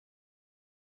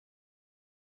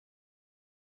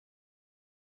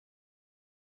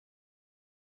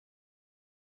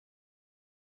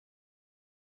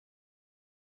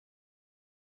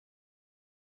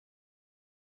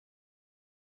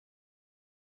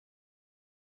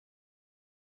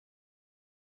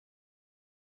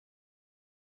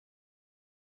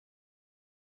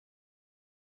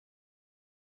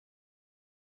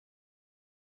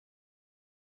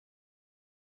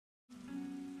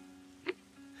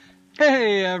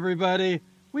Hey everybody,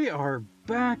 we are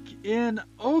back in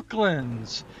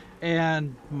Oakland,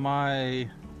 and my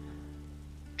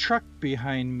truck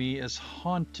behind me is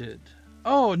haunted.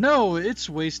 Oh no, it's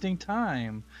wasting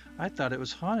time. I thought it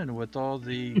was haunted with all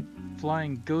the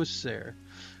flying ghosts there.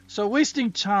 So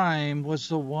wasting time was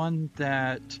the one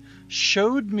that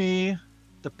showed me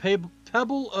the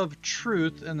pebble of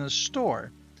truth in the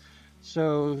store.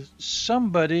 So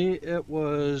somebody, it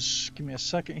was, give me a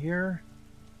second here.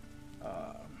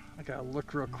 Uh, I gotta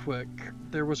look real quick.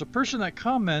 There was a person that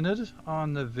commented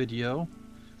on the video.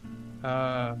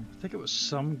 I think it was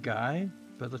some guy,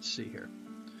 but let's see here.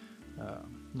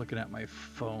 Looking at my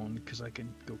phone because I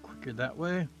can go quicker that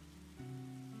way.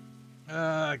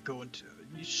 Go into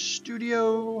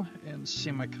studio and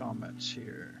see my comments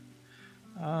here.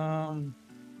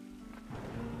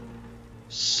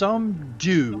 Some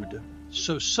dude.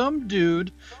 So some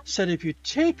dude said if you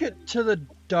take it to the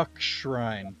duck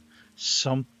shrine,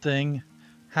 something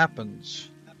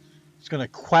happens. It's gonna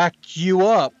quack you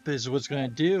up, is what's gonna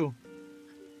do.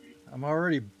 I'm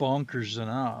already bonkers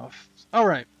enough. All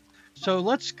right, so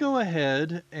let's go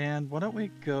ahead and why don't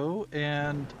we go?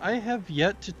 And I have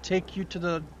yet to take you to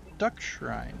the duck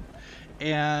shrine.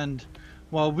 And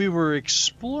while we were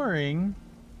exploring,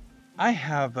 I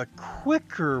have a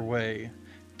quicker way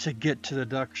to get to the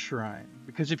duck shrine.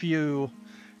 Because if you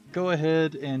go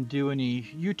ahead and do any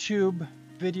YouTube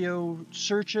video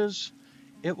searches,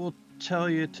 it will tell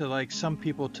you to, like, some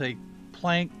people take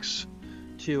planks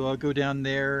to go down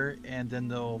there and then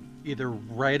they'll either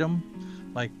ride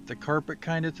them like the carpet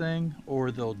kind of thing,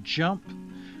 or they'll jump.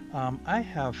 I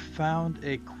have found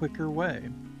a quicker way.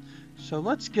 So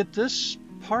let's get this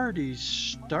party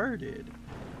started.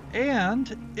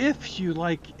 And if you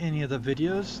like any of the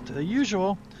videos, the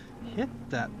usual, hit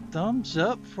that thumbs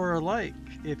up for a like.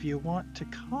 If you want to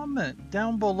comment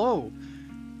down below,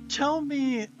 tell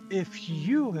me if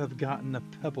you have gotten the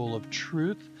pebble of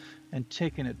truth and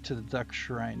taken it to the duck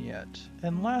shrine yet.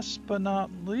 And last but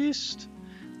not least,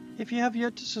 if you have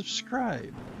yet to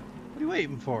subscribe, what are you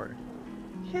waiting for?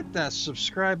 Hit that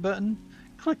subscribe button,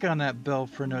 click on that bell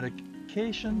for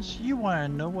notifications. You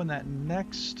want to know when that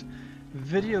next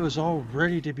video is all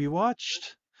ready to be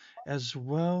watched, as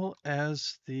well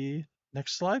as the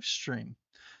next live stream.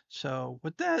 So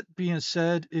with that being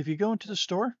said, if you go into the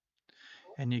store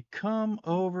and you come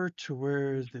over to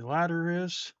where the ladder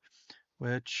is,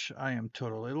 which I am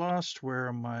totally lost. Where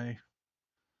am I?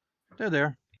 They're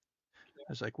there. I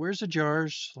was like, where's the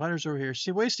jars? Ladder's over here.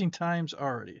 See, wasting time's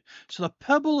already. So the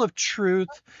pebble of truth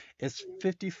is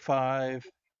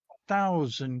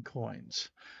 55,000 coins.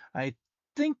 I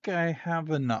think I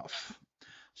have enough.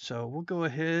 So we'll go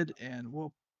ahead and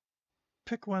we'll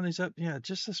pick one of these up. Yeah,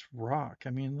 just this rock. I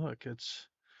mean, look,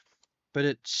 but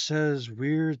it says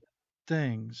weird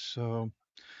things. So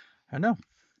I know.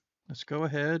 Let's go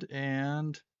ahead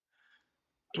and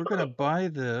we're going to buy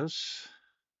this.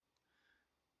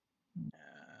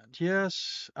 And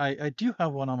yes, I do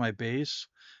have one on my base,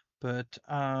 but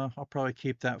I'll probably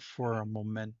keep that for a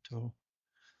memento.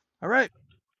 All right,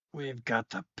 we've got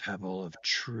the pebble of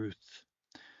truth.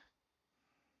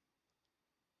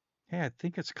 Hey, I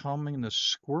think it's calming the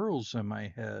squirrels in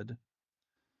my head.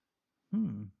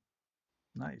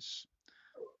 Nice.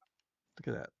 Look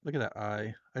at that. Look at that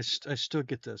eye. I still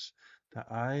get this. The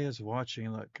eye is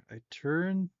watching. Look, I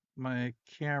turn my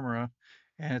camera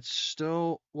and it's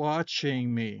still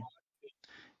watching me.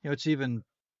 You know, it's even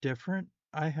different.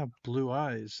 I have blue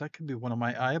eyes. That could be one of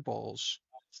my eyeballs.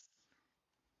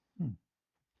 Hmm.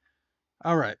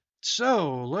 All right.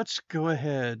 So let's go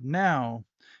ahead. Now,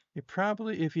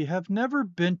 if you have never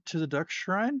been to the Duck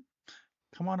Shrine,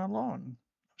 come on along. I'll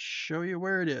show you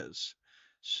where it is.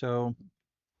 So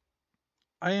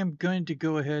I am going to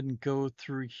go ahead and go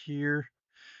through here.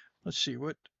 Let's see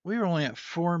what we were only at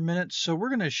 4 minutes, so we're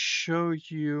going to show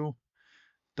you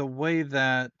the way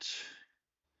that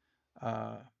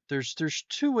uh, there's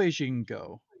two ways you can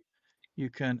go. You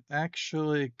can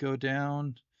actually go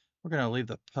down. We're going to leave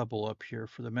the pebble up here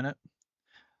for the minute.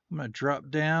 I'm going to drop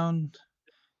down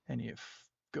and you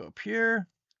go up here,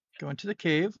 go into the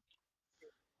cave.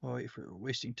 Oh, wait for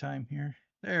wasting time here.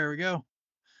 There we go.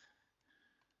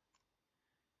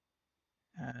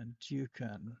 And you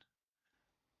can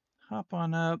hop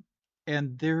on up,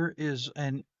 and there is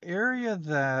an area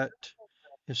that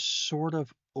is sort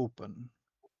of open.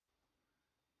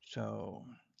 So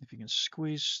if you can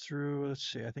squeeze through, let's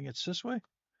see, I think it's this way.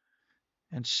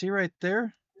 And see right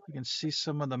there, you can see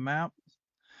some of the map.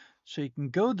 So you can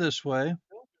go this way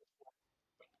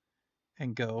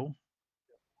and go,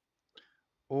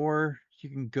 or you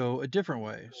can go a different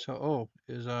way. So,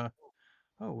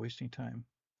 wasting time.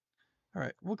 All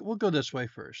right, we'll go this way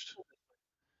first.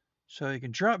 So you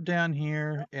can drop down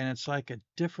here, and it's like a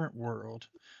different world.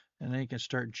 And then you can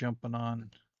start jumping on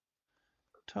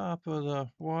top of the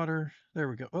water. There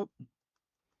we go. Oh,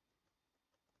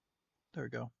 there we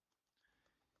go.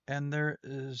 And there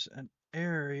is an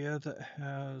area that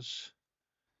has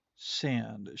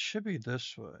sand. It should be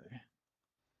this way.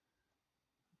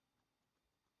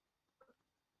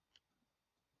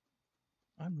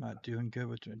 I'm not doing good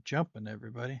with jumping,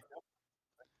 everybody.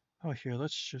 Oh, here,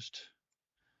 let's just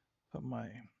put my...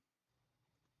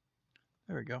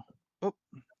 There we go. Oh,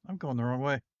 I'm going the wrong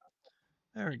way.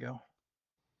 There we go.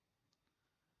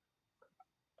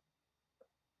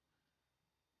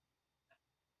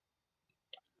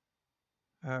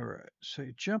 All right, so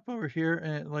you jump over here,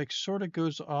 and it like sort of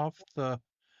goes off the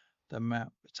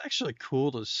map. It's actually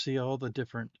cool to see all the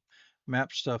different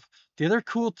map stuff. The other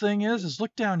cool thing is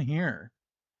look down here.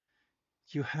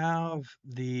 You have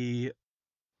the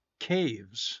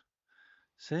caves.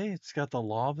 See, it's got the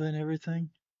lava and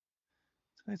everything.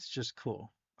 It's just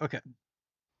cool. Okay,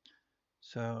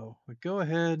 so we go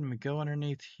ahead and we go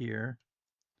underneath here,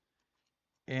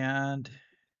 and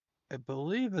I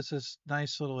believe it's this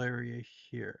nice little area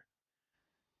here.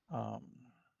 A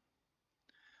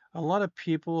lot of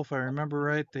people, if I remember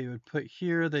right, they would put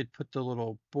here, they'd put the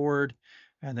little board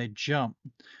and they jump.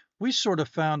 We sort of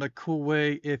found a cool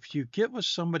way. If you get with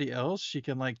somebody else, you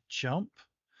can like jump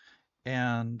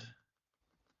and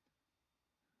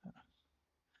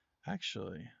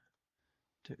actually,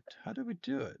 dude, how did we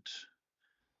do it?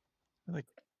 We like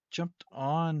jumped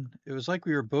on. It was like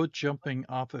we were both jumping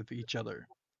off of each other.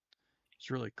 It's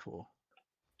really cool.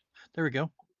 There we go.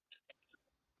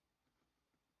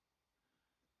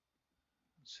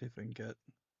 Let's see if I can get.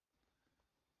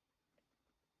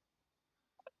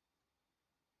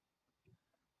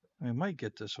 I might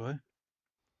get this way.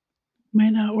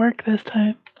 Might not work this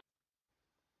time.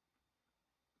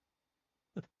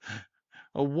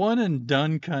 A one and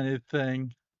done kind of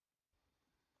thing.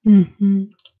 Mm-hmm.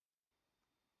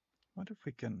 What if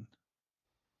we can?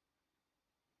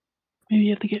 Maybe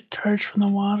you have to get charged from the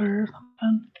water or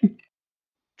something.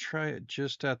 Try it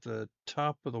just at the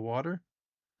top of the water.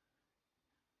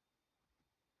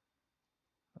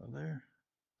 Oh,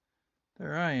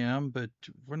 there I am, but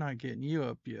we're not getting you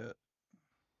up yet.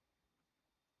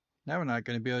 Now we're not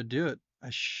going to be able to do it. I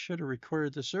should have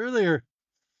recorded this earlier.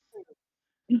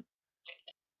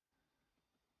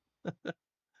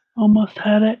 Almost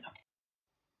had it.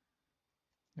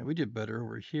 Yeah, we did better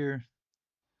over here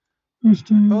this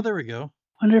time. Oh, there we go.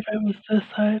 Wonder if it was this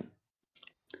side.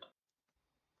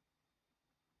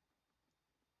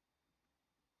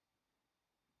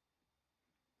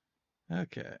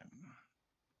 Okay.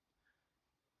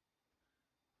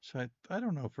 So I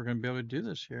don't know if we're going to be able to do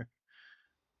this here.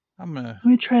 I'm going to... Let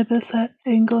me try this at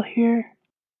angle here.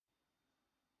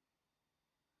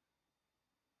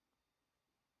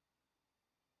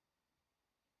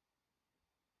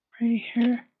 Right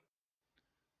here.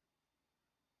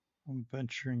 I'm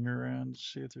venturing around to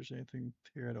see if there's anything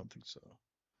here. I don't think so.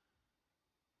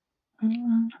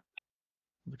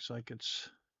 Looks like it's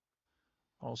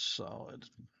all solid.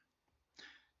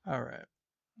 All right.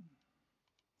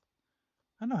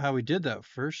 I don't know how we did that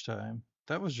first time.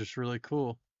 That was just really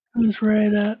cool. It was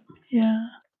right up, yeah.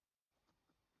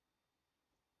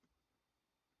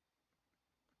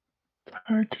 It's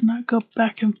hard to not go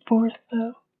back and forth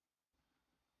though.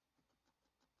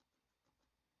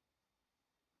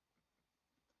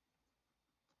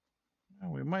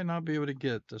 We might not be able to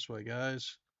get it this way,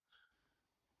 guys.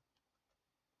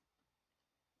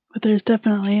 But there's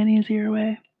definitely an easier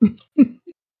way.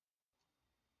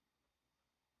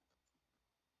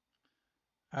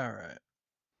 All right.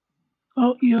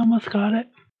 Oh, you almost got it.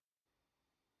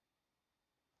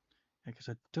 Yeah, because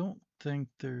I don't think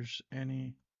there's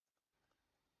any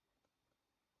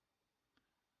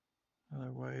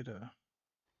other way to...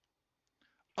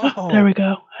 Oh, there we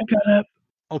go. I got up.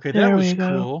 Okay, there that was we go.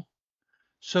 cool.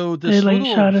 So this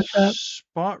little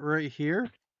spot right here,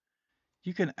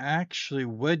 you can actually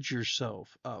wedge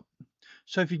yourself up.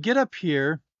 So if you get up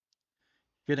here,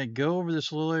 you're going to go over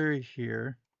this little area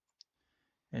here,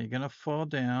 and you're going to fall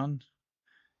down,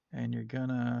 and you're going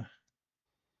to...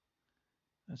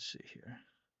 Let's see here.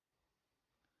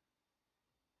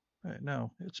 Right, no,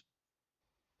 it's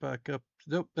back up.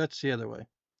 Nope, that's the other way.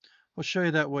 We'll show you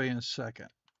that way in a second.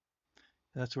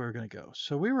 That's where we're going to go.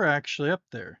 So we were actually up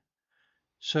there.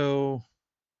 So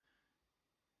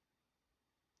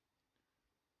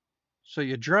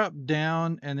you drop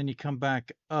down and then you come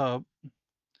back up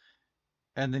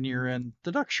and then you're in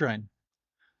the duck shrine.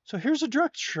 So here's a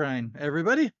duck shrine,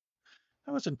 everybody.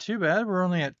 That wasn't too bad. We're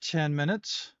only at 10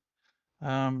 minutes.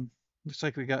 Looks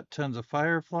like we got tons of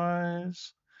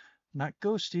fireflies, not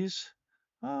ghosties.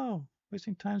 Oh,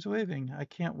 wasting time's waving. I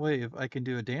can't wave. I can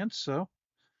do a dance, so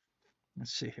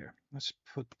let's see here. Let's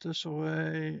put this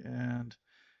away and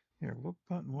here, what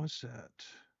button was that?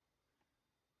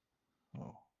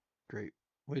 Oh, great.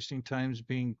 Wasting time's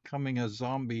becoming a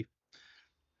zombie.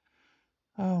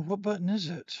 Oh, what button is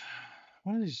it?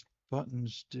 What do these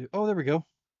buttons do? Oh, there we go.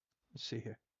 Let's see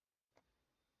here.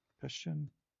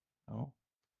 Question. Oh,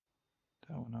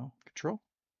 that one. No. Control.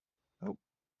 Oh,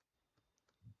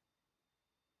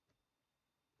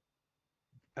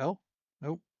 L.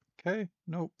 Nope. K.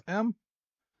 Nope. M.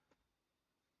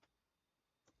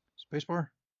 Spacebar.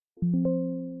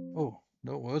 Oh,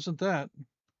 no, it wasn't that.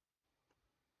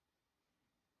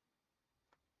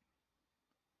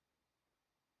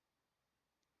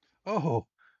 Oh,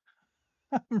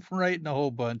 I'm writing a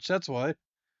whole bunch. That's why.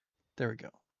 There we go.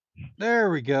 There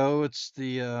we go. It's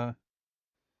the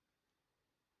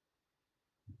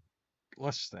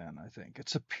less than, I think.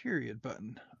 It's a period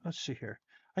button. Let's see here.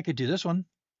 I could do this one.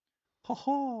 Ha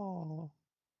ha.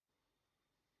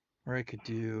 Or I could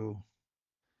do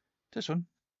this one.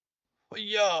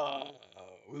 Yeah,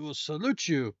 we will salute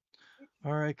you.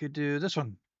 Or I could do this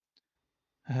one.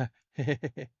 I'm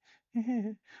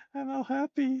all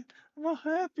happy. I'm all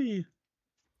happy.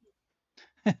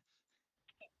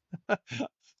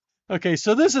 Okay,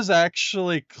 so this is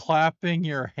actually clapping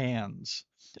your hands.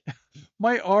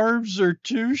 My arms are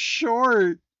too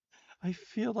short. I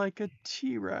feel like a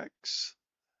T-Rex.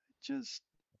 Just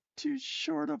too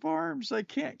short of arms. I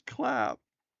can't clap.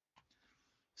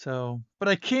 So, but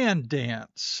I can dance.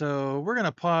 So we're going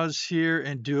to pause here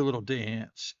and do a little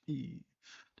dance.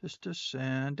 This,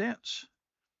 and dance.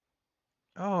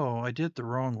 Oh, I did it the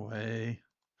wrong way.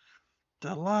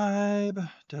 Delib.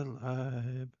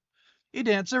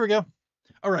 E-dance. There we go.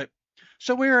 All right.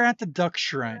 So we are at the duck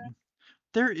shrine.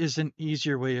 There is an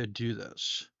easier way to do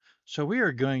this. So we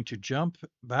are going to jump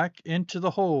back into the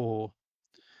hole.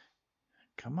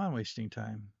 Come on, wasting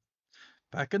time.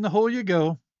 Back in the hole you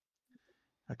go.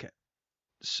 Okay.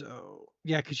 So,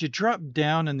 yeah, because you drop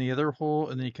down in the other hole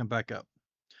and then you come back up.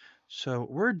 So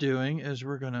what we're doing is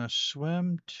we're going to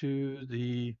swim to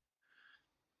the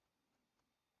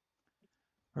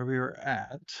where we were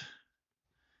at.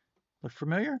 Look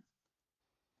familiar?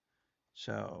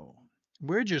 So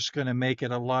we're just going to make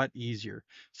it a lot easier.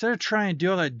 Instead of trying to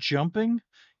do all that jumping,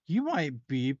 you might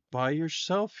be by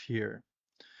yourself here.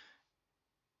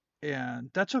 And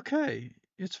that's okay.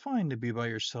 It's fine to be by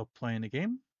yourself playing a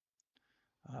game.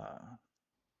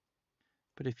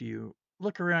 But if you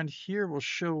look around here, we'll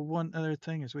show one other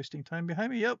thing is wasting time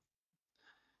behind me. Yep.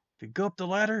 If you go up the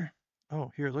ladder.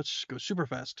 Oh, here, let's go super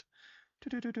fast.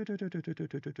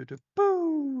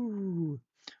 Boo!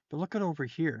 But look at over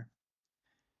here.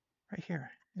 Right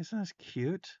here. Isn't this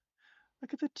cute?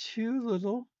 Look at the two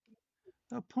little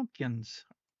pumpkins.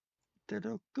 They're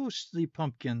little ghostly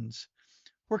pumpkins.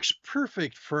 Works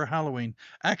perfect for Halloween.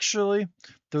 Actually,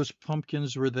 those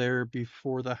pumpkins were there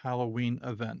before the Halloween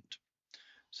event.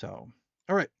 So,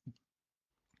 all right.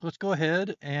 Let's go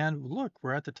ahead and look.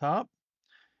 We're at the top.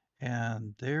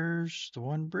 And there's the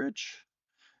one bridge.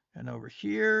 And over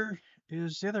here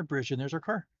is the other bridge. And there's our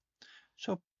car.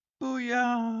 So,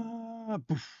 booyah!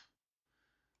 Boof.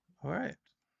 All right.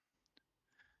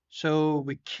 So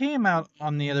we came out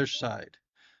on the other side.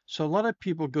 So a lot of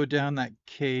people go down that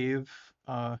cave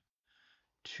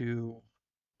to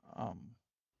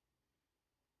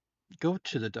go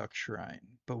to the duck shrine,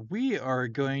 but we are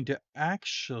going to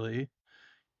actually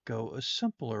go a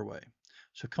simpler way.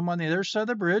 So come on the other side of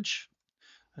the bridge.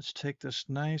 Let's take this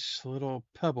nice little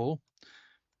pebble.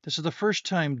 This is the first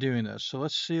time doing this, so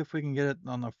let's see if we can get it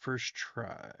on the first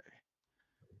try.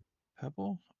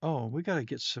 Pebble? Oh, we got to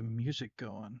get some music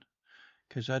going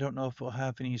because I don't know if we'll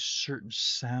have any certain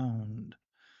sound.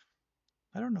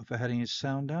 I don't know if I had any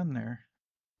sound down there.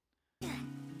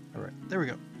 All right, there we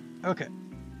go. Okay,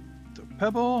 so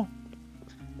pebble,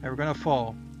 and we're gonna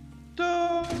fall.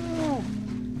 No!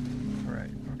 All right,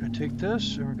 we're gonna take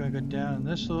this and we're gonna go down in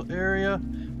this little area.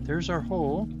 There's our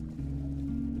hole.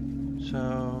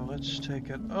 So let's take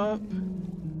it up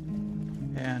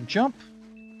and jump.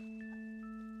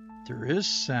 There is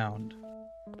sound.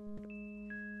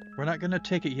 We're not gonna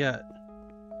take it yet.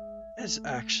 It's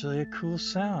actually a cool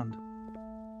sound.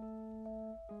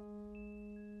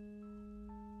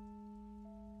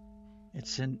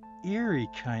 It's an eerie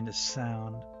kind of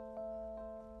sound.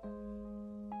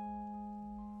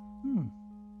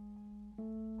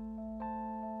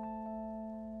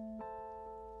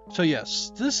 So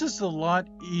yes, this is a lot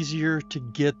easier to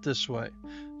get this way.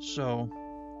 So,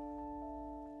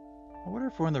 I wonder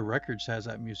if one of the records has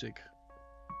that music.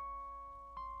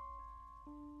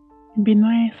 It'd be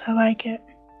nice. I like it.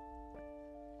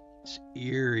 It's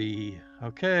eerie.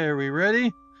 Okay, are we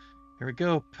ready? Here we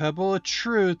go. Pebble of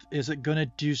truth. Is it going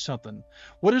to do something?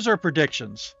 What is our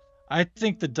predictions? I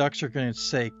think the ducks are going to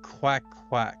say quack,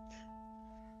 quack.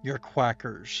 You're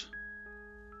quackers.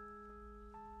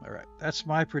 All right, that's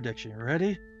my prediction. You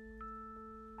ready?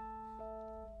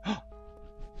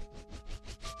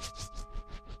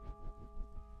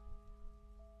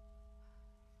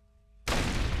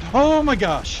 Oh my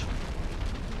gosh!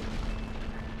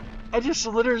 I just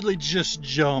literally just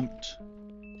jumped.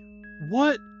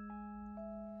 What?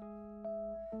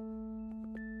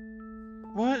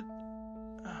 What?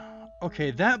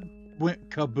 Okay, that went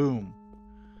kaboom.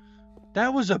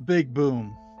 That was a big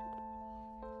boom.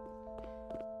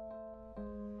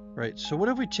 Right, so what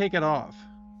if we take it off?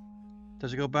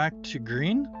 Does it go back to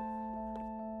green?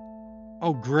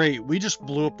 Oh great, we just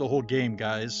blew up the whole game,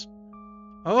 guys.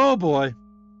 Oh boy.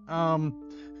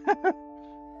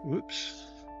 Oops.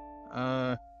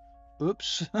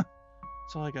 Oops.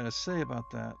 That's all I gotta say about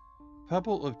that.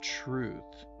 Pebble of truth.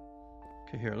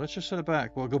 Okay, here, let's just set it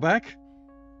back. Will it go back?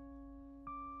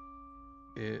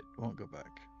 It won't go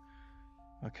back.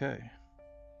 Okay.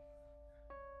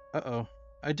 Uh-oh.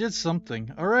 I did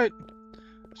something. Alright.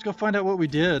 Let's go find out what we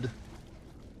did.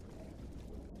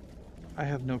 I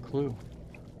have no clue.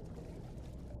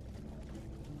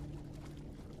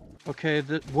 Okay,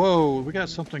 whoa, we got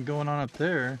something going on up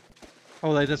there.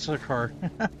 Oh, that's the car.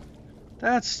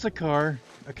 That's the car.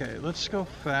 Okay, let's go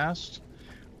fast.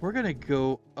 We're gonna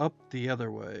go up the other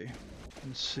way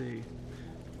and see.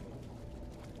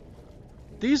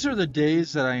 These are the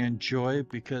days that I enjoy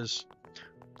because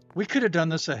we could have done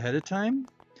this ahead of time,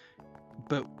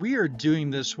 but we are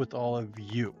doing this with all of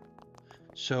you.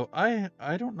 So I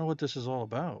don't know what this is all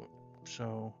about.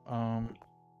 So,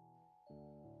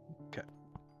 okay.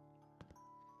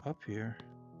 Up here.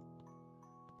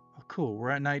 Oh, cool.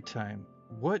 We're at nighttime.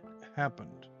 What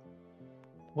happened?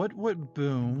 What went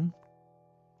boom?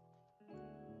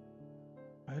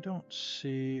 I don't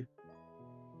see.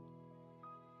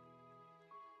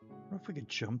 What if we could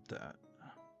jump that?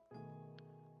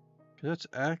 Because that's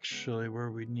actually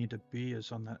where we need to be,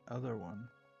 is on that other one.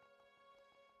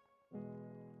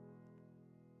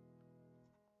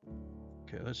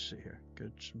 Okay, let's see here.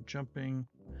 Good, some jumping.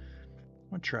 I'm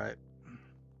gonna try it.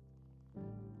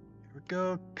 Here we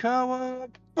go. Kawabunga!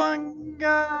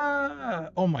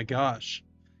 Oh my gosh.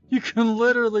 You can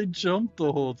literally jump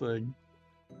the whole thing.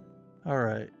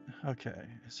 Alright, okay.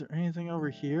 Is there anything over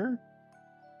here?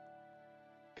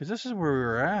 Because this is where we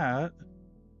were at.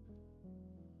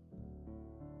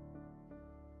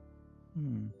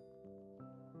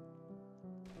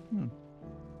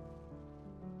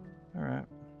 Alright.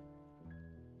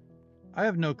 I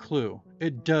have no clue.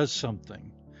 It does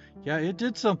something. Yeah, it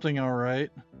did something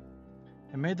alright.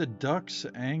 It made the ducks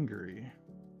angry.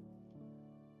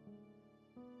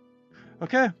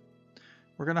 Okay.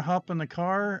 We're gonna hop in the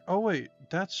car. Oh wait,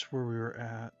 that's where we were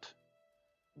at.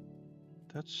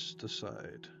 That's the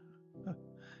side.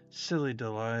 Silly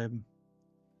Delib.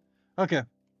 Okay.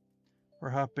 We're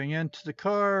hopping into the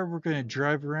car. We're gonna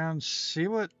drive around, see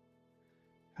what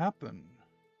happened.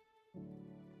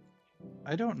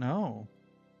 I don't know.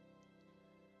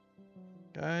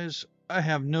 Guys, I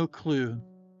have no clue.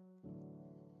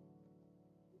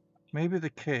 Maybe the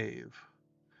cave.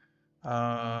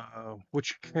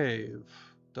 Which cave?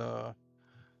 The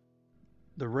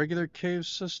regular cave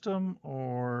system,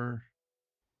 or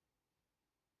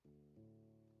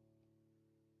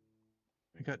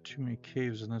I got too many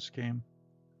caves in this game.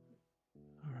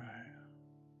 Alright.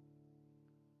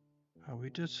 Oh, we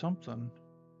did something.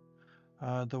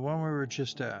 The one we were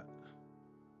just at.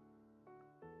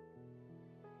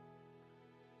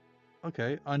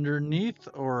 Okay, underneath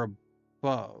or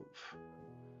above?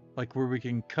 Like where we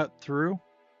can cut through?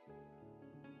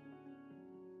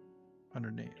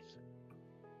 Underneath.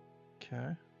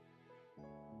 Okay.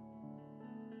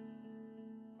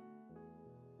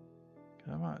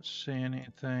 I'm not seeing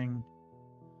anything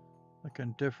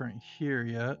looking different here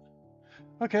yet.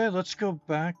 Okay, let's go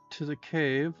back to the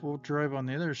cave. We'll drive on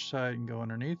the other side and go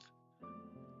underneath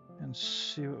and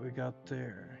see what we got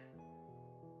there.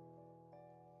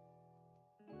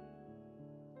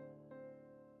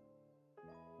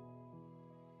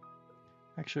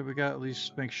 Actually, we got to at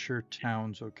least make sure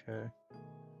town's okay.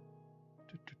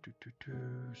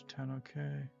 Is town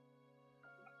okay?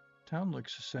 Town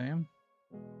looks the same.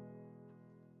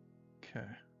 Okay.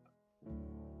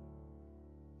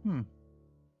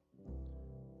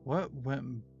 What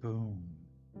went boom?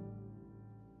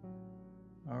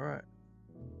 All right.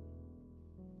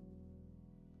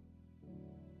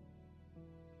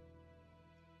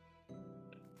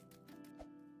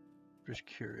 Just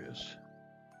curious.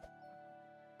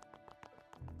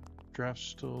 Draft's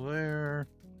still there.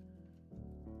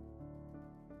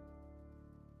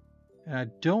 And I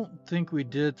don't think we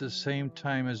did it at the same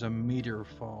time as a meteor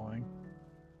falling,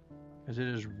 as it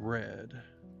is red.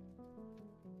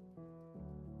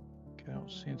 Okay, I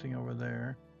don't see anything over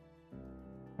there.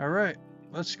 All right,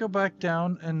 let's go back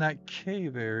down in that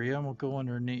cave area and we'll go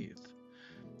underneath.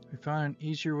 We found an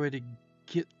easier way to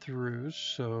get through,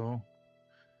 so...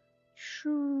 Shoo!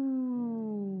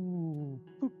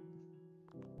 Boop.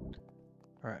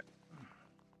 All right.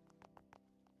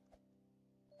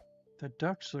 The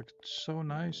ducks look so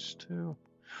nice, too.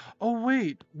 Oh,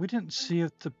 wait! We didn't see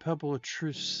if the Pebble of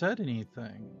Truth said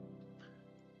anything.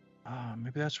 Ah,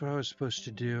 maybe that's what I was supposed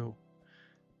to do.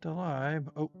 Delib.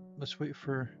 Oh, let's wait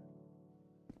for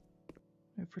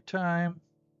time.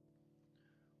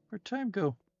 Where'd time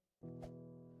go?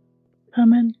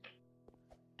 Coming.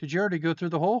 Did you already go through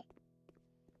the hole?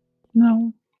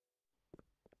 No.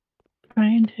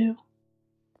 Trying to.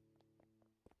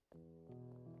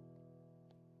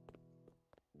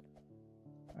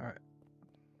 All right.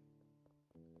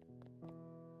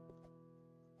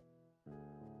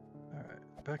 All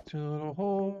right. Back to the little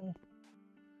hole.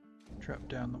 Drop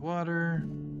down the water.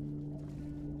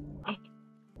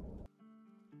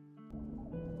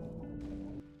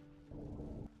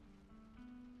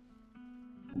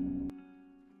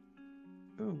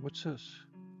 Oh, what's this?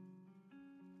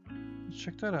 Let's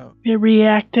check that out. It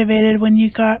reactivated when you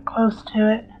got close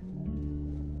to it.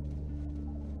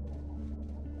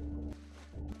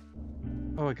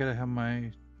 Oh, I gotta have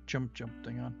my jump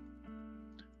thing on.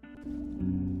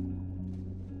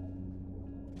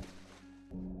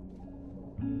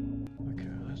 Okay,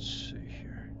 let's see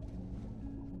here.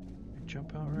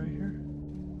 Jump out right here.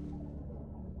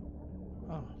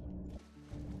 Oh.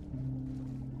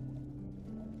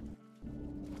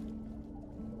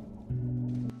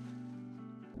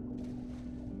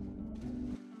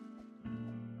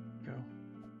 Go.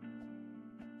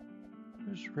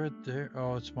 There's red there.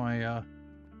 Oh, it's my Oh,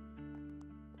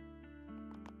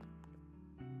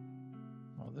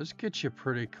 this gets you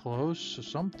pretty close to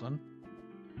something.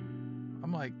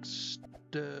 I'm like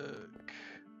stuck.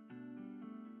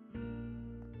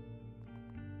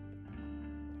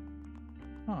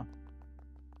 Huh.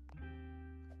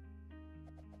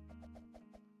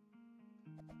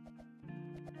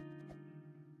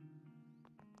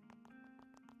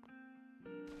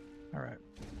 Alright,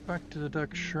 back to the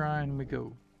duck shrine we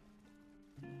go.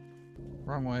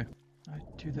 Wrong way. I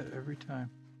do that every time.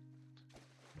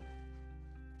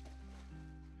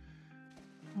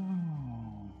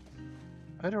 Oh.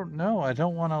 I don't know. I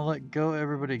don't want to let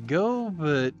everybody go,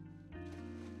 but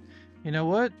you know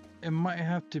what? It might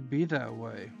have to be that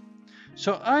way.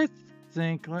 So I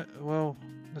think, well,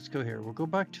 let's go here. We'll go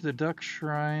back to the duck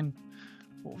shrine.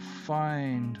 We'll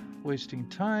find wasting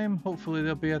time. Hopefully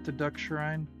they'll be at the duck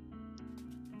shrine.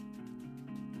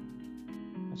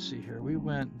 Let's see here. We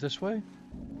went this way,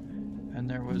 and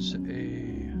there was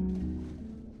a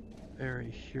area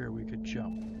here we could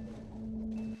jump.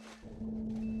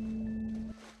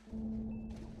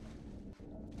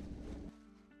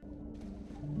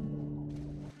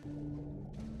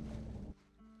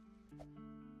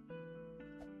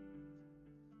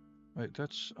 Wait,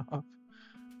 that's up.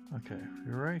 Okay,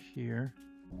 we're right here.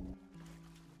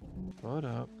 Load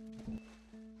up.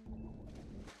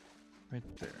 Right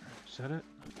there. Is that it?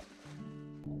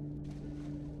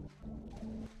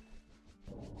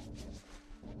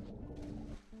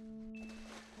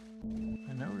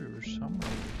 I know we were somewhere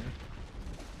here.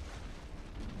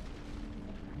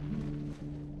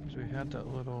 Because we had that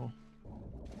little...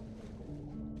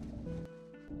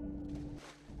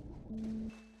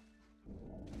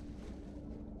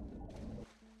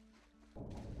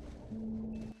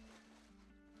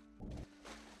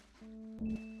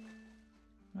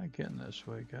 Not getting this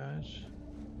way, guys.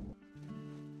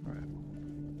 All right.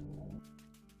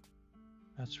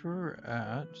 That's where we're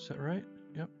at. Is that right?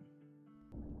 Yep.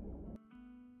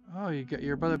 Oh,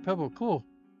 you're by the pebble. Cool.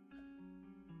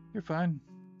 You're fine.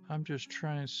 I'm just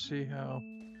trying to see how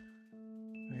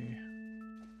we...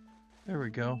 There we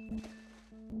go.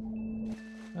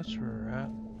 That's where we're at.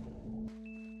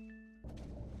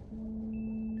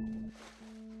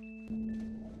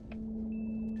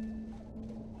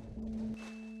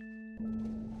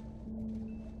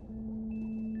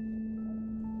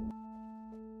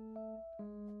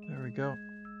 There we go.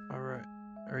 All right.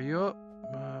 Are you up?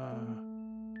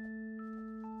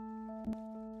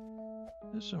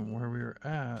 This isn't where we were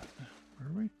at,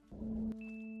 were we?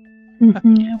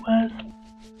 It was.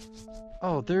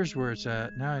 Oh, there's where it's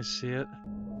at. Now I see it.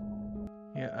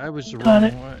 Yeah, I was the Got wrong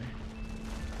it. way.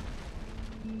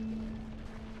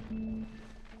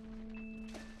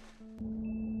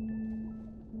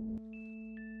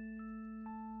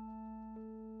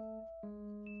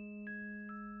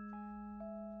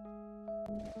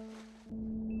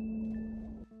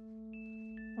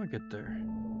 I'll get there.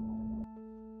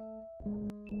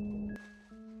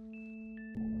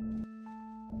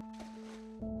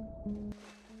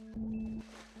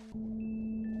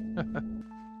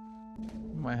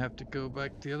 Might have to go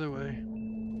back the other way.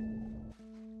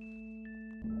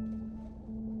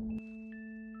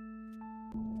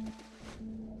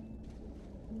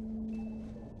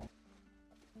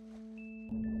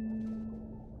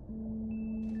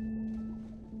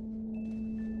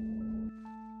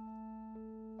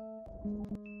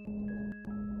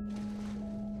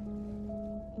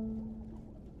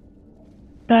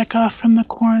 Back off from the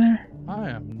corner. I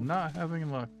am not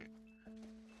having luck.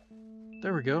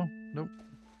 There we go. Nope.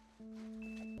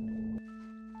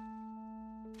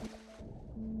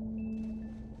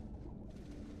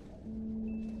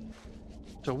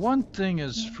 So one thing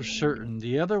is for certain,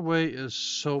 the other way is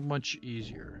so much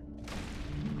easier.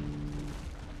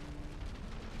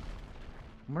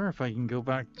 I wonder if I can go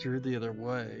back through the other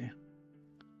way.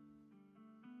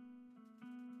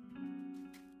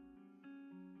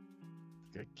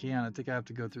 I can. I think I have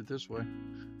to go through this way.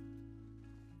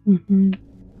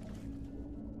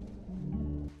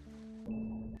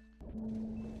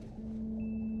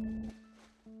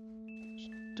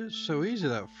 It's so easy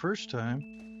that first time.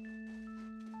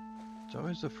 It's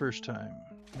always the first time.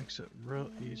 Makes it real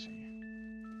easy.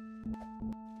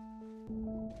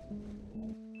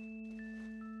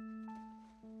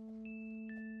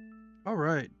 All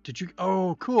right. Did you?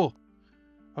 Oh, cool.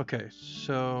 Okay,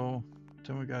 so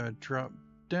then we gotta drop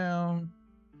down.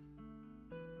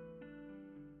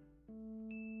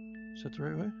 Is that the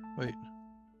right way? Wait.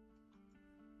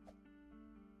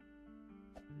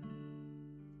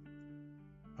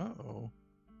 Uh-oh.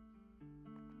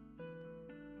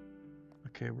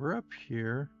 Okay, we're up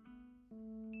here.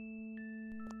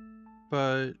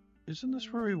 But isn't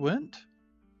this where we went?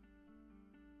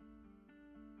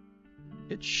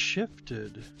 It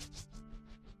shifted.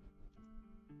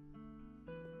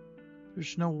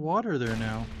 There's no water there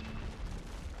now.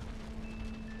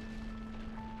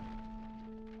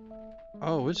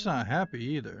 Oh, it's not happy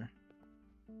either.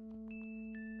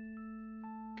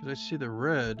 Because I see the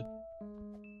red.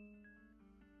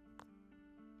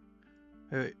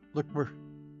 Hey, look, we're...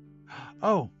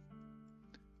 Oh!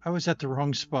 I was at the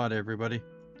wrong spot, everybody.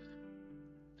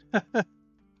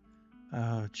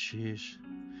 Oh, jeez.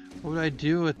 What would I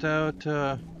do without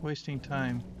wasting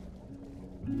time?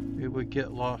 It would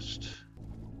get lost.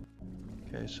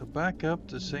 Okay, so back up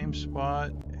the same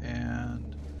spot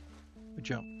and we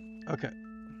jump. Okay.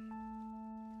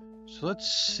 So let's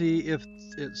see if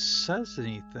it says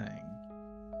anything.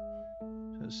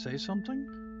 Does it say something?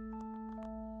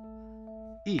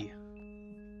 E.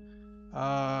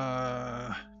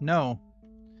 No.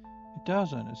 It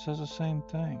doesn't. It says the same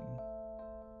thing.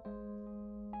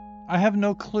 I have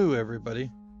no clue,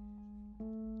 everybody.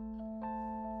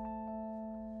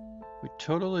 We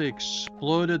totally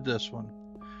exploded this one.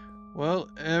 Well,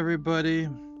 everybody...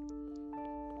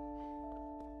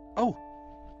 Oh!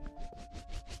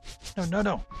 No, no,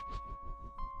 no!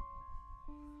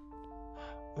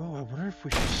 Oh, I wonder if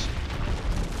we should...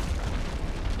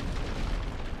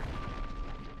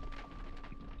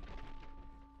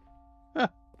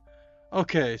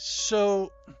 Okay,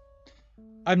 so...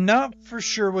 I'm not for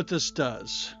sure what this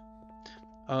does.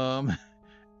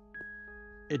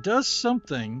 It does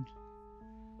something...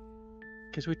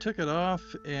 Because we took it off,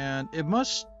 and it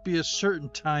must be a certain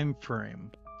time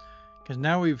frame. Because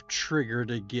now we've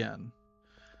triggered again.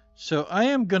 So I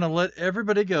am going to let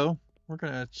everybody go. We're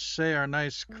going to say our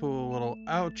nice, cool little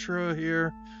outro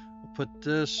here. We'll put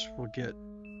this. We'll get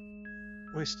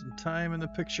wasting time in the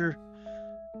picture.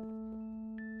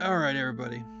 All right,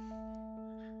 everybody.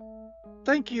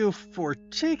 Thank you for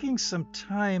taking some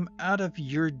time out of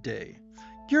your day,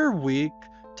 your week,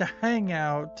 to hang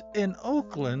out in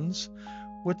Oaklands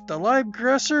with the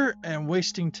Livegressor and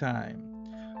wasting time.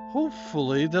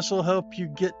 Hopefully this will help you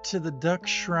get to the duck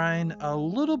shrine a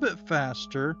little bit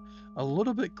faster, a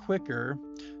little bit quicker,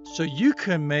 so you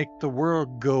can make the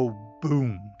world go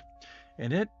boom.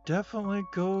 And it definitely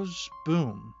goes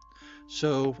boom.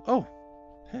 So, oh,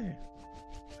 hey,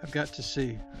 I've got to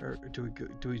see. Or do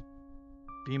we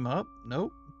beam up?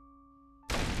 Nope.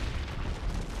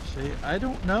 See, I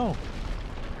don't know.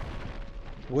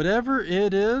 Whatever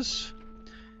it is,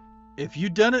 If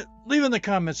you've done it, leave in the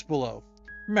comments below.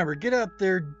 Remember, get out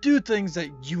there, do things that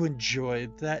you enjoy,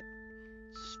 that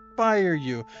inspire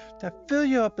you, that fill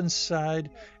you up inside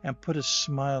and put a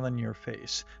smile on your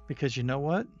face. Because you know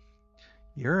what?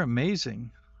 You're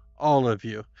amazing. All of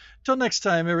you. Till next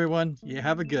time, everyone, you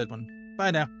have a good one.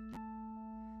 Bye now.